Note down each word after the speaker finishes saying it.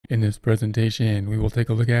In this presentation, we will take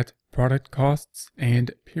a look at product costs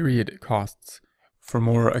and period costs. For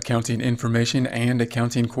more accounting information and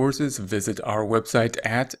accounting courses, visit our website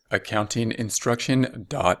at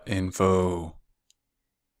accountinginstruction.info.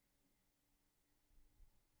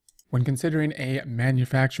 When considering a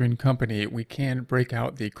manufacturing company, we can break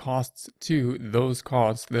out the costs to those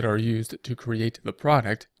costs that are used to create the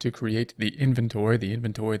product, to create the inventory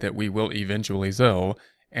that we will eventually sell,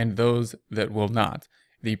 and those that will not.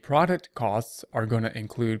 The product costs are going to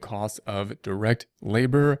include costs of direct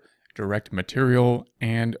labor, direct material,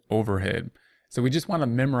 and overhead. So we just want to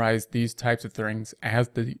memorize these types of things as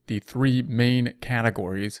the three main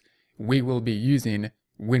categories we will be using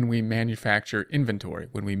when we manufacture inventory,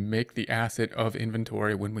 when we make the asset of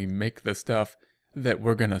inventory, when we make the stuff that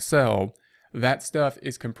we're going to sell. That stuff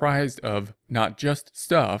is comprised of not just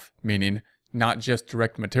stuff, meaning not just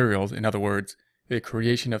direct materials. In other words, the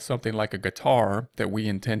creation of something like a guitar that we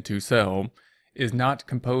intend to sell is not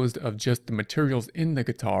composed of just the materials in the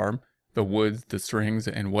guitar, the woods, the strings,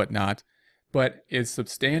 and whatnot, but is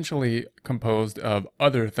substantially composed of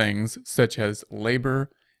other things such as labor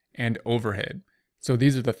and overhead. So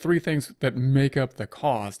these are the three things that make up the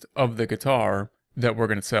cost of the guitar that we're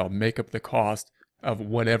going to sell, make up the cost of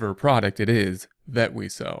whatever product it is that we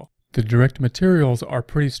sell. The direct materials are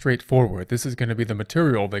pretty straightforward. This is going to be the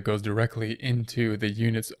material that goes directly into the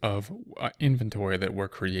units of inventory that we're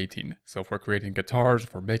creating. So if we're creating guitars,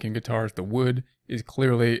 if we're making guitars, the wood is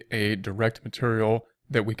clearly a direct material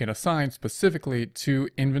that we can assign specifically to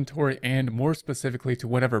inventory, and more specifically to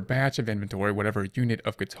whatever batch of inventory, whatever unit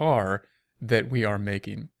of guitar that we are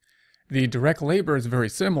making. The direct labor is very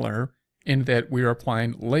similar in that we are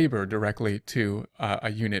applying labor directly to a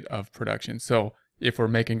unit of production. So if we're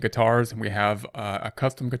making guitars and we have a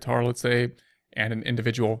custom guitar, let's say, and an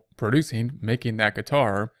individual making that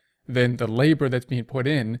guitar, then the labor that's being put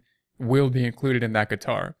in will be included in that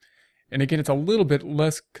guitar. And again, it's a little bit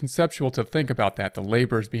less conceptual to think about that, the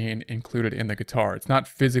labor is being included in the guitar. It's not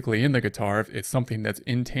physically in the guitar, it's something that's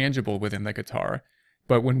intangible within the guitar.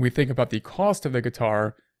 But when we think about the cost of the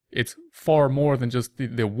guitar, it's far more than just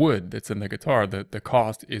the wood that's in the guitar. The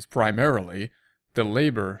cost is primarily the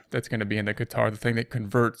labor that's going to be in the guitar, the thing that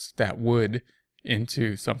converts that wood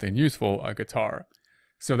into something useful, a guitar.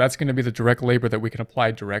 So that's going to be the direct labor that we can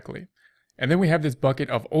apply directly. And then we have this bucket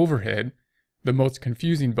of overhead, the most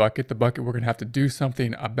confusing bucket, the bucket we're going to have to do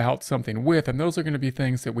something about something with, and those are going to be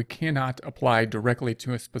things that we cannot apply directly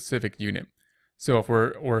to a specific unit. So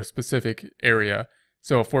or a specific area.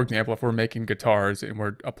 So for example, if we're making guitars and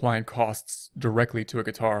we're applying costs directly to a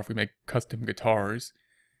guitar, if we make custom guitars,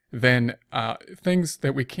 then things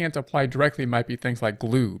that we can't apply directly might be things like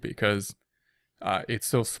glue, because it's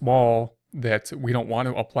so small that we don't want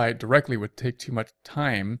to apply it directly. It would take too much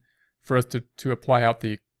time for us to apply out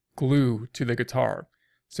the glue to the guitar,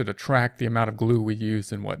 so to track the amount of glue we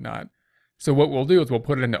use and whatnot. So what we'll do is we'll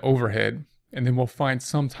put it into overhead, and then we'll find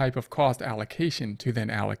some type of cost allocation to then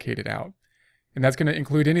allocate it out. And that's going to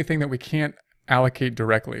include anything that we can't allocate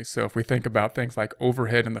directly. So if we think about things like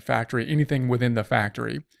overhead in the factory, anything within the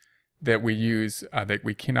factory that we use that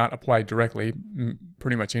we cannot apply directly,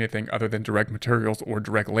 pretty much anything other than direct materials or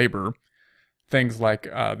direct labor. Things like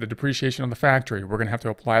the depreciation on the factory, we're going to have to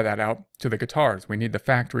apply that out to the guitars. We need the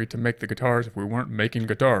factory to make the guitars. If we weren't making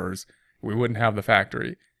guitars, we wouldn't have the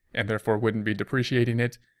factory, and therefore wouldn't be depreciating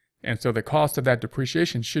it. And so the cost of that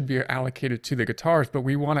depreciation should be allocated to the guitars, but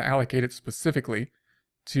we want to allocate it specifically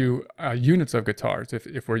to units of guitars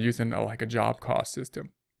if we're using like a job cost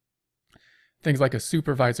system. Things like a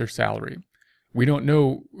supervisor salary. We don't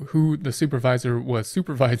know who the supervisor was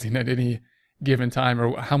supervising at any given time,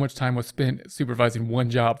 or how much time was spent supervising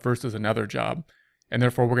one job versus another job. And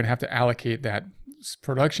therefore, we're going to have to allocate that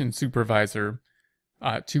production supervisor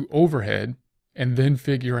to overhead and then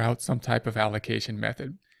figure out some type of allocation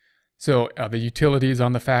method. So the utilities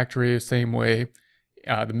on the factory, same way,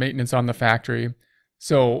 the maintenance on the factory.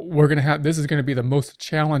 So we're going to have, this is going to be the most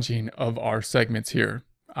challenging of our segments here.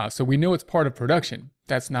 So we know it's part of production.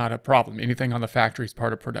 That's not a problem. Anything on the factory is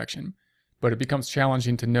part of production. But it becomes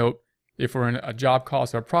challenging to note, if we're in a job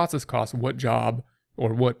cost or process cost, what job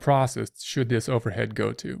or what process should this overhead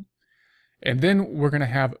go to? And then we're going to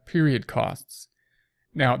have period costs.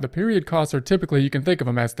 Now, the period costs are typically, you can think of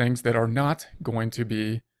them as things that are not going to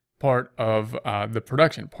be part of the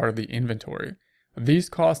production, part of the inventory. These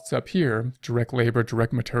costs up here, direct labor,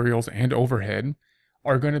 direct materials, and overhead,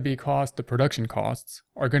 are going to be costs, the production costs,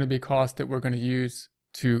 are going to be costs that we're going to use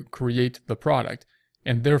to create the product.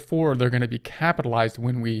 And therefore, they're going to be capitalized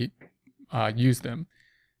when we use them.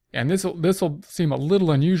 And this will seem a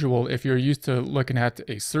little unusual if you're used to looking at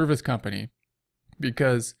a service company,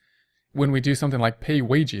 because When we do something like pay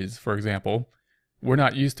wages, for example,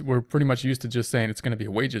 we're pretty much used to just saying it's going to be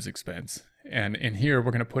a wages expense. And in here,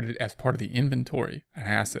 we're going to put it as part of the inventory, an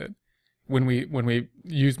asset. When we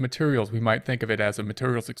use materials, we might think of it as a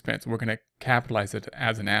materials expense. We're going to capitalize it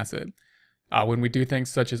as an asset. When we do things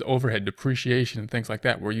such as overhead, depreciation, and things like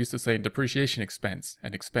that, we're used to saying depreciation expense,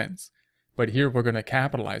 an expense. But here we're going to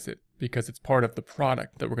capitalize it because it's part of the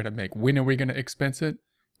product that we're going to make. When are we going to expense it?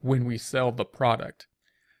 When we sell the product.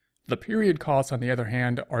 The period costs, on the other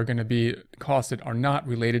hand, are going to be costs that are not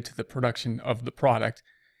related to the production of the product,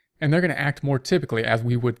 and they're going to act more typically as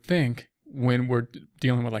we would think when we're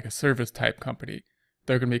dealing with like a service type company.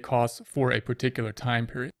 They're going to be costs for a particular time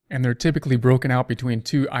period, and they're typically broken out between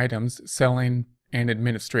two items, selling and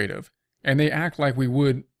administrative, and they act like we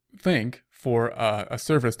would think for a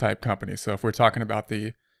service type company. So if we're talking about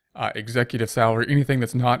the executive salary, anything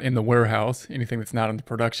that's not in the warehouse, anything that's not in the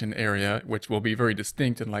production area, which will be very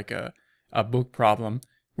distinct in like a book problem,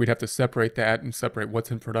 we'd have to separate that and separate what's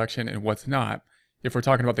in production and what's not. If we're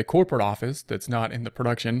talking about the corporate office that's not in the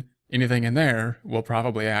production, anything in there will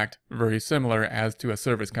probably act very similar as to a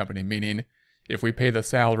service company, meaning if we pay the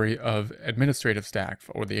salary of administrative staff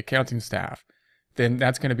or the accounting staff, then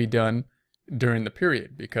that's going to be done during the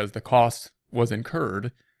period because the cost was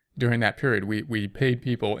incurred during that period. We paid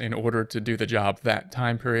people in order to do the job that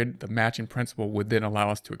time period. The matching principle would then allow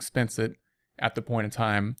us to expense it at the point in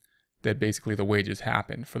time that basically the wages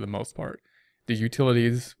happen for the most part. The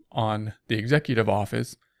utilities on the executive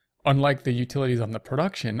office, unlike the utilities on the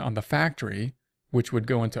production, on the factory, which would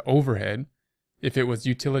go into overhead, if it was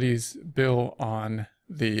utilities bill on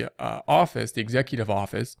the office, the executive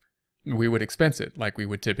office, we would expense it like we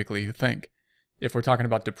would typically think. If we're talking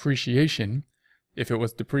about depreciation, if it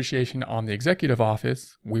was depreciation on the executive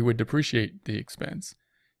office, we would depreciate the expense.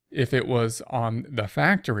 If it was on the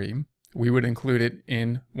factory, we would include it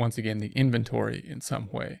in, once again, the inventory in some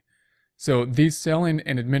way. So these selling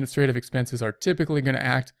and administrative expenses are typically going to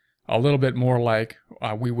act a little bit more like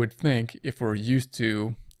we would think if we're used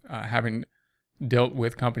to having dealt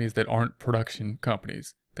with companies that aren't production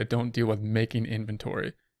companies, that don't deal with making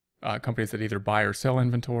inventory. Companies that either buy or sell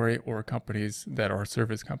inventory, or companies that are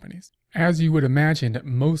service companies. As you would imagine,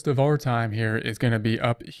 most of our time here is going to be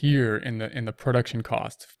up here in the production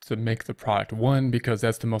cost to make the product. One, because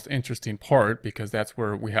that's the most interesting part, because that's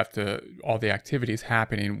where we have to, all the activities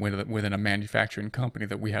happening within a manufacturing company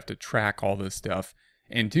that we have to track all this stuff.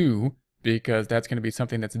 And two, because that's going to be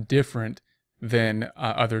something that's different than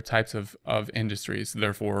other types of industries.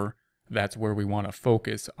 Therefore, that's where we want to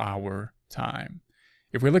focus our time.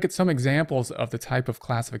 If we look at some examples of the type of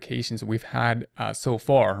classifications we've had so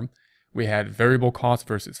far, we had variable cost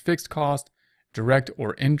versus fixed cost, direct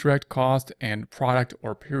or indirect cost, and product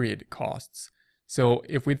or period costs. So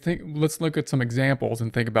if we think, let's look at some examples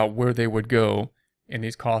and think about where they would go in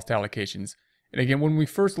these cost allocations. And again, when we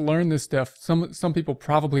first learn this stuff, some people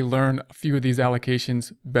probably learn a few of these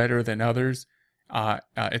allocations better than others.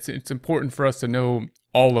 It's important for us to know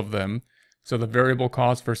all of them. So the variable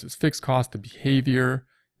cost versus fixed cost, the behavior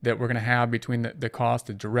that we're going to have between the cost,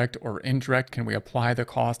 the direct or indirect. Can we apply the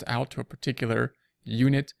cost out to a particular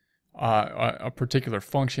unit, a particular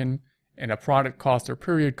function? And a product cost or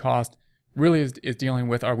period cost really is dealing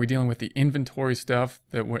with, are we dealing with the inventory stuff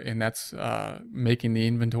and that's making the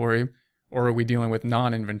inventory, or are we dealing with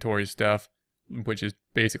non-inventory stuff, which is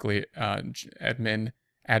basically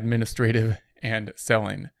administrative and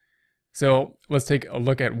selling? So let's take a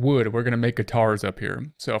look at wood. We're going to make guitars up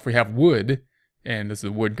here. So if we have wood, and this is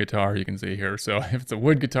a wood guitar, you can see here. So if it's a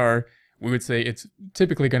wood guitar, we would say it's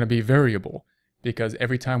typically going to be variable, because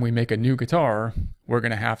every time we make a new guitar, we're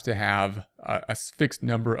going to have a fixed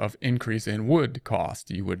number of increase in wood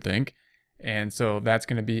cost, you would think. And so that's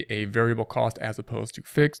going to be a variable cost as opposed to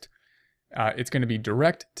fixed. It's going to be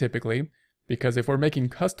direct typically, because if we're making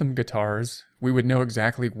custom guitars, we would know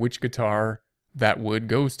exactly which guitar that wood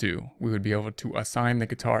goes to. We would be able to assign the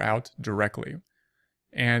guitar out directly.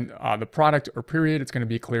 And the product or period, it's going to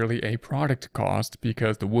be clearly a product cost,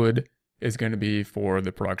 because the wood is going to be for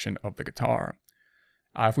the production of the guitar.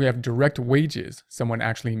 If we have direct wages, someone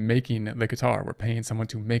actually making the guitar, we're paying someone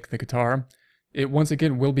to make the guitar, it once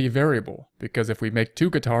again will be variable, because if we make two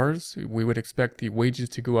guitars, we would expect the wages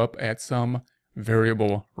to go up at some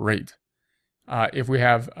variable rate. If we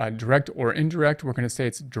have direct or indirect, we're going to say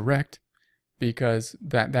it's direct, because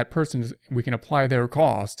that person, we can apply their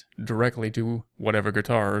cost directly to whatever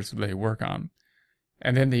guitars they work on.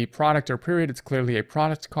 And then the product or period, it's clearly a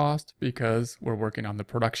product cost, because we're working on the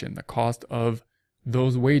production, the cost of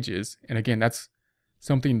those wages. And again, that's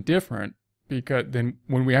something different, because then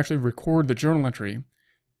when we actually record the journal entry,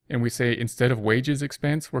 and we say instead of wages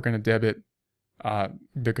expense, we're going to debit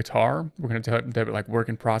the guitar. We're going to debit like work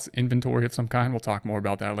in process inventory of some kind. We'll talk more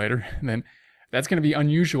about that later. And then that's going to be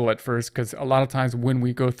unusual at first because a lot of times when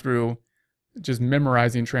we go through just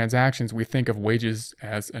memorizing transactions, we think of wages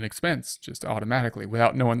as an expense just automatically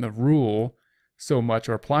without knowing the rule so much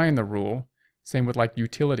or applying the rule. Same with like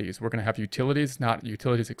utilities. We're going to have utilities, not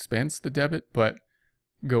utilities expense, the debit, but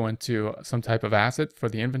go into some type of asset for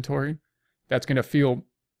the inventory. That's going to feel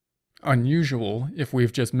unusual if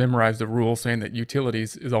we've just memorized the rule saying that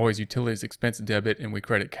utilities is always utilities expense debit and we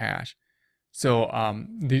credit cash. So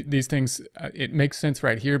these things, it makes sense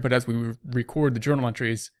right here, but as we record the journal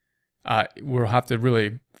entries, we'll have to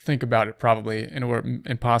really think about it probably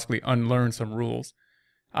and possibly unlearn some rules.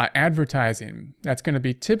 Advertising, that's going to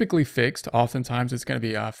be typically fixed. Oftentimes it's going to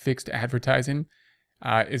be fixed advertising.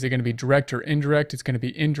 Is it going to be direct or indirect? It's going to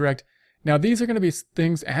be indirect. Now these are going to be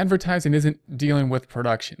things, advertising isn't dealing with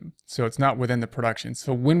production, so it's not within the production.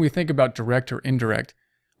 So when we think about direct or indirect,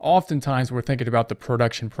 oftentimes we're thinking about the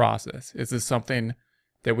production process. Is this something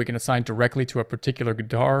that we can assign directly to a particular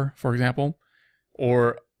guitar, for example?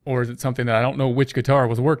 Or is it something that I don't know which guitar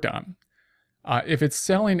was worked on? If it's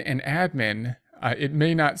selling an admin, it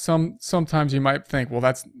may not, sometimes you might think, well,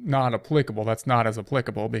 that's not applicable. That's not as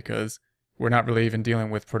applicable because we're not really even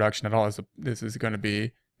dealing with production at all. This is going to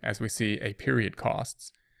be, as we see, a period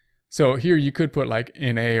costs. So here you could put like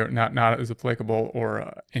NA or not as applicable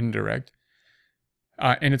or indirect.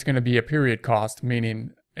 And it's going to be a period cost,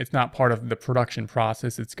 meaning it's not part of the production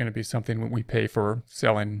process. It's going to be something we pay for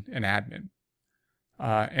selling an admin.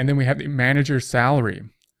 And then we have the manager's salary.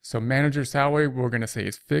 So manager's salary, we're going to say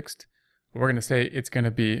is fixed. We're going to say it's going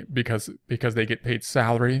to be because they get paid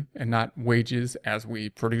salary and not wages as we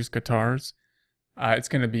produce guitars. It's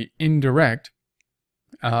going to be indirect.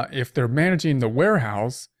 If they're managing the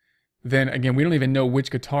warehouse, then again, we don't even know which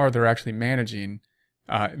guitar they're actually managing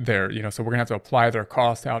there. So we're going to have to apply their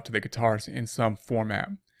cost out to the guitars in some format.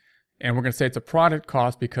 And we're going to say it's a product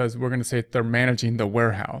cost because we're going to say they're managing the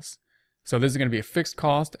warehouse. So this is going to be a fixed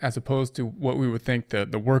cost as opposed to what we would think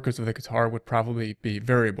the workers of the guitar would probably be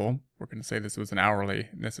variable. We're going to say this was an hourly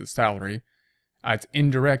and this is salary. It's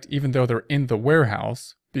indirect even though they're in the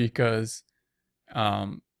warehouse because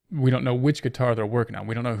we don't know which guitar they're working on.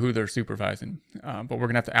 We don't know who they're supervising, but we're going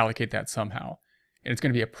to have to allocate that somehow. And it's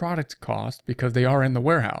going to be a product cost because they are in the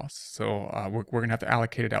warehouse. So we're going to have to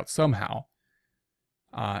allocate it out somehow.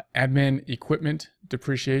 Admin equipment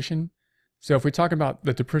depreciation. So if we talk about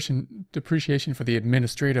the depreciation for the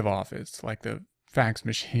administrative office, like the fax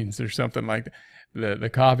machines or something like the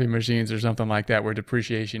copy machines or something like that, where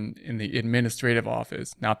depreciation in the administrative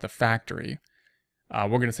office, not the factory. We're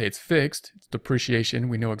going to say it's fixed. It's depreciation.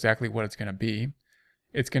 We know exactly what it's going to be.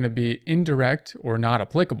 It's going to be indirect or not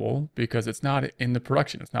applicable because it's not in the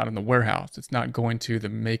production. It's not in the warehouse. It's not going to the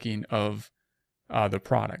making of the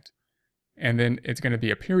product. And then it's going to be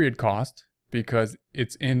a period cost because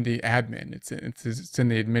it's in the admin. It's in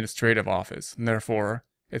the administrative office, and therefore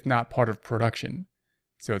it's not part of production.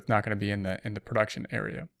 So it's not going to be in the production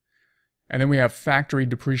area. And then we have factory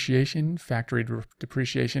depreciation. Factory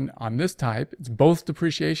depreciation on this type, it's both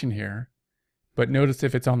depreciation here, but notice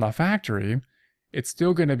if it's on the factory, it's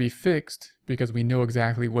still going to be fixed because we know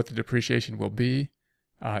exactly what the depreciation will be.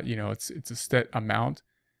 It's a set amount.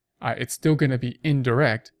 It's still going to be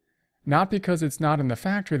indirect, not because it's not in the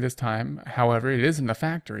factory this time. However, it is in the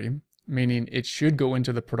factory, meaning it should go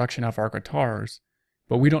into the production of our guitars,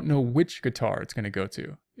 but we don't know which guitar it's going to go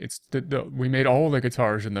to. We made all the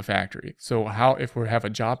guitars in the factory. So if we have a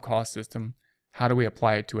job cost system, how do we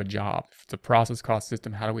apply it to a job? If it's a process cost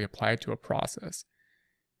system, how do we apply it to a process?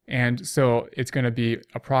 And so it's going to be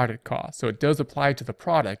a product cost. So it does apply to the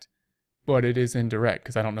product, but it is indirect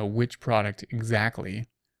because I don't know which product exactly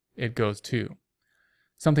it goes to.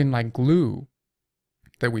 Something like glue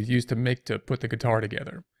that we use to put the guitar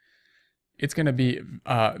together. It's going to be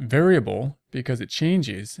variable because it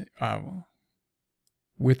changes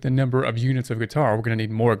with the number of units of guitar. We're going to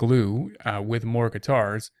need more glue with more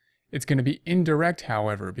guitars. It's going to be indirect,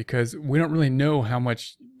 however, because we don't really know how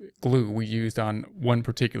much glue we used on one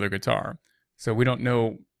particular guitar. So we don't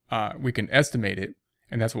know, we can estimate it,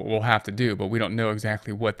 and that's what we'll have to do, but we don't know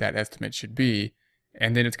exactly what that estimate should be.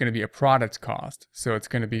 And then it's going to be a product cost. So it's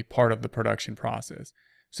going to be part of the production process.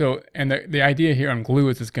 So, and the idea here on glue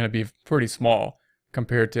is it's going to be pretty small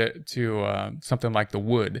compared to something like the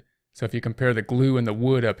wood. So if you compare the glue and the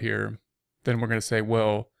wood up here, then we're going to say,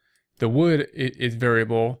 well, the wood is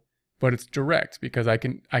variable, but it's direct because I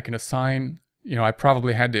can assign, I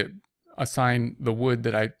probably had to assign the wood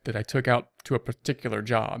that I took out to a particular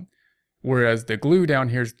job. Whereas the glue down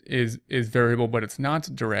here is variable, but it's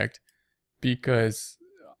not direct because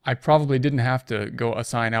I probably didn't have to go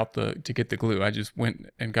assign out to get the glue. I just went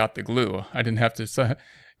and got the glue. I didn't have to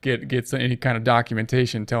get any kind of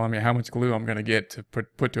documentation telling me how much glue I'm going to get to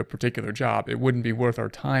put to a particular job. It wouldn't be worth our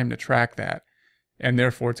time to track that. And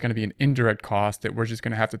therefore, it's going to be an indirect cost that we're just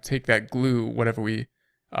going to have to take that glue, whatever we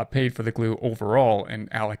paid for the glue overall, and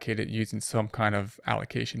allocate it using some kind of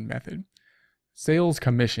allocation method. Sales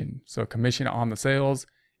commission. So commission on the sales,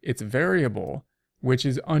 it's variable, which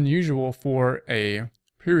is unusual for a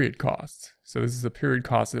period cost. So this is a period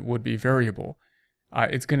cost that would be variable.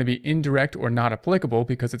 It's going to be indirect or not applicable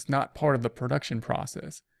because it's not part of the production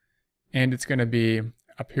process. And it's going to be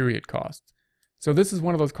a period cost. So this is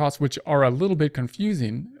one of those costs which are a little bit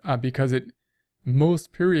confusing because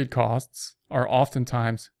most period costs are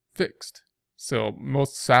oftentimes fixed. So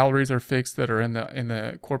most salaries are fixed that are in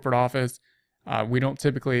the corporate office. We don't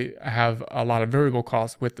typically have a lot of variable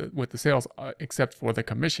costs with the sales except for the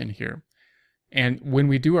commission here. And when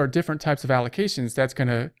we do our different types of allocations, that's going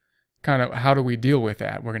to kind of, how do we deal with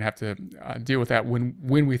that? We're going to have to deal with that when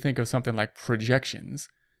we think of something like projections.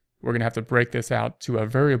 We're going to have to break this out to a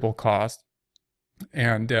variable cost.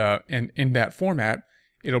 And in that format,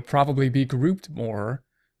 it'll probably be grouped more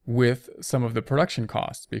with some of the production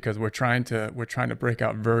costs because we're trying to break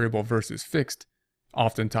out variable versus fixed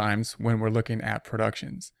oftentimes when we're looking at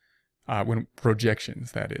projections,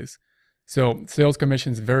 that is. So sales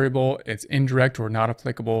commission is variable, it's indirect or not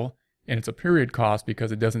applicable, and it's a period cost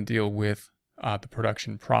because it doesn't deal with the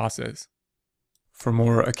production process. For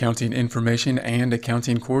more accounting information and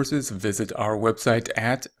accounting courses, visit our website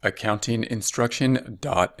at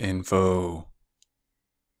accountinginstruction.info.